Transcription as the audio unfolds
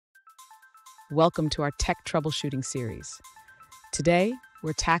Welcome to our tech troubleshooting series. Today,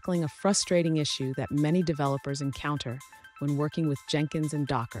 we're tackling a frustrating issue that many developers encounter when working with Jenkins and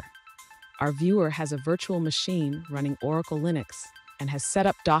Docker. Our viewer has a virtual machine running Oracle Linux and has set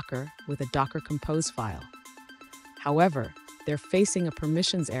up Docker with a Docker Compose file. However, they're facing a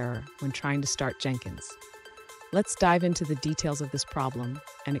permissions error when trying to start Jenkins. Let's dive into the details of this problem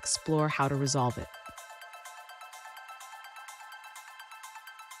and explore how to resolve it.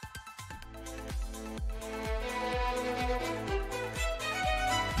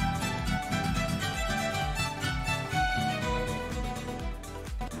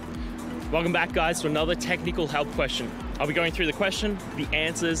 Welcome back, guys, to another technical help question. I'll be going through the question, the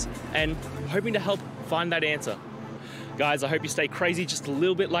answers, and hoping to help find that answer. Guys, I hope you stay crazy just a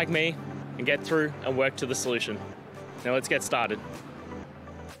little bit like me and get through and work to the solution. Now let's get started.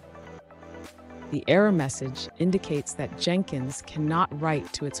 The error message indicates that Jenkins cannot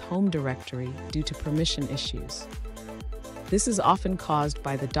write to its home directory due to permission issues. This is often caused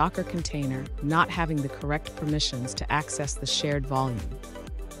by the Docker container not having the correct permissions to access the shared volume.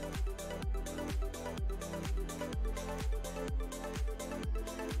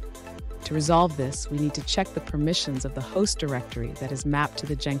 To resolve this, we need to check the permissions of the host directory that is mapped to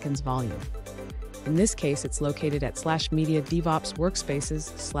the Jenkins volume. In this case, it's located at /media DevOps workspaces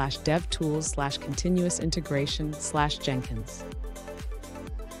 /devtools /continuous integration /Jenkins.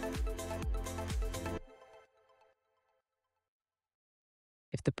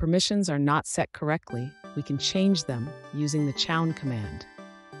 If the permissions are not set correctly, we can change them using the chown command.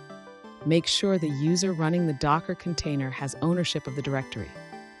 Make sure the user running the Docker container has ownership of the directory.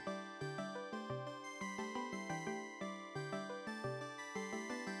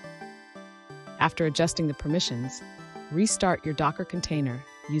 After adjusting the permissions, restart your Docker container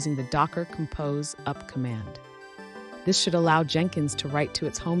using the Docker Compose up command. This should allow Jenkins to write to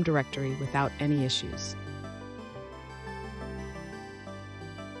its home directory without any issues.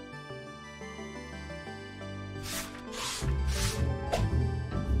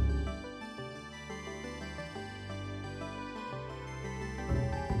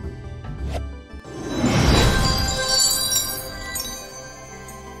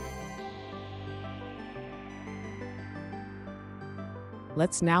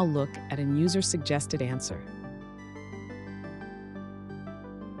 Let's now look at a user-suggested answer.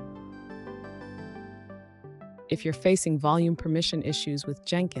 If you're facing volume permission issues with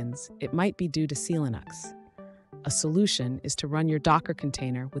Jenkins, it might be due to CLinux. A solution is to run your Docker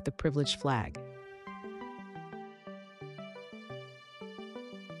container with the privileged flag.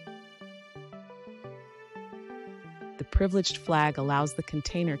 The privileged flag allows the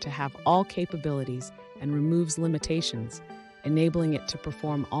container to have all capabilities and removes limitations, enabling it to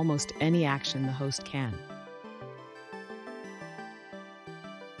perform almost any action the host can.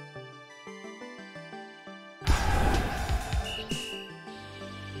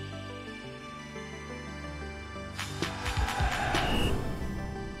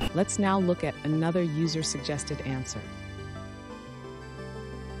 Let's now look at another user-suggested answer.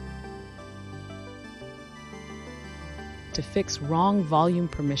 To fix wrong volume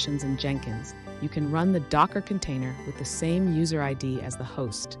permissions in Jenkins, you can run the Docker container with the same user ID as the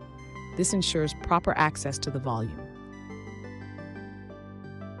host. This ensures proper access to the volume.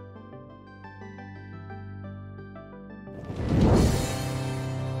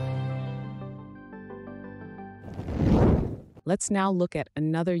 Let's now look at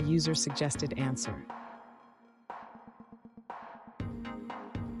another user-suggested answer.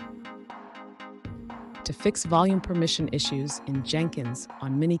 To fix volume permission issues in Jenkins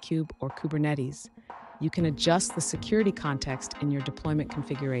on Minikube or Kubernetes, you can adjust the security context in your deployment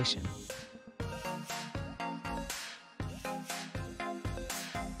configuration.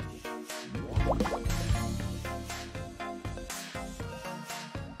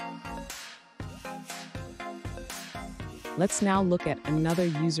 Let's now look at another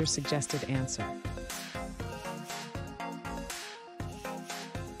user-suggested answer.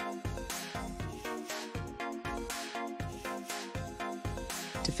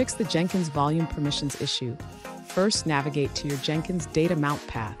 To fix the Jenkins volume permissions issue, first navigate to your Jenkins data mount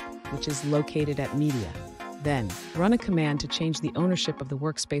path, which is located at Media. Then, run a command to change the ownership of the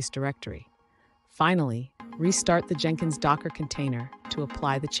workspace directory. Finally, restart the Jenkins Docker container to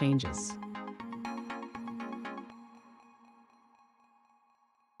apply the changes.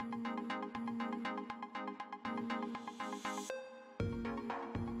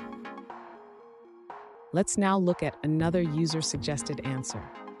 Let's now look at another user-suggested answer.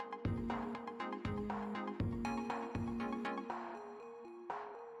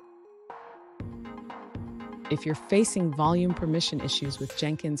 If you're facing volume permission issues with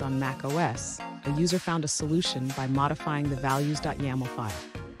Jenkins on Mac OS, a user found a solution by modifying the values.yaml file.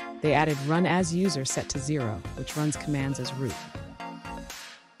 They added run as user set to 0, which runs commands as root.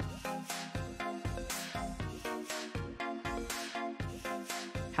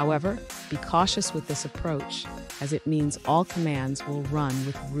 However, be cautious with this approach, as it means all commands will run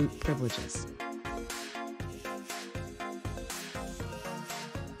with root privileges.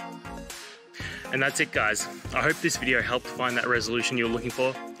 And that's it, guys. I hope this video helped find that resolution you were looking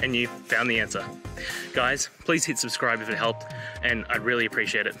for and you found the answer. Guys, please hit subscribe if it helped, and I'd really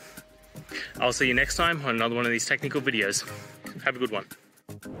appreciate it. I'll see you next time on another one of these technical videos. Have a good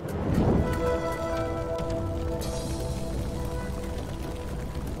one.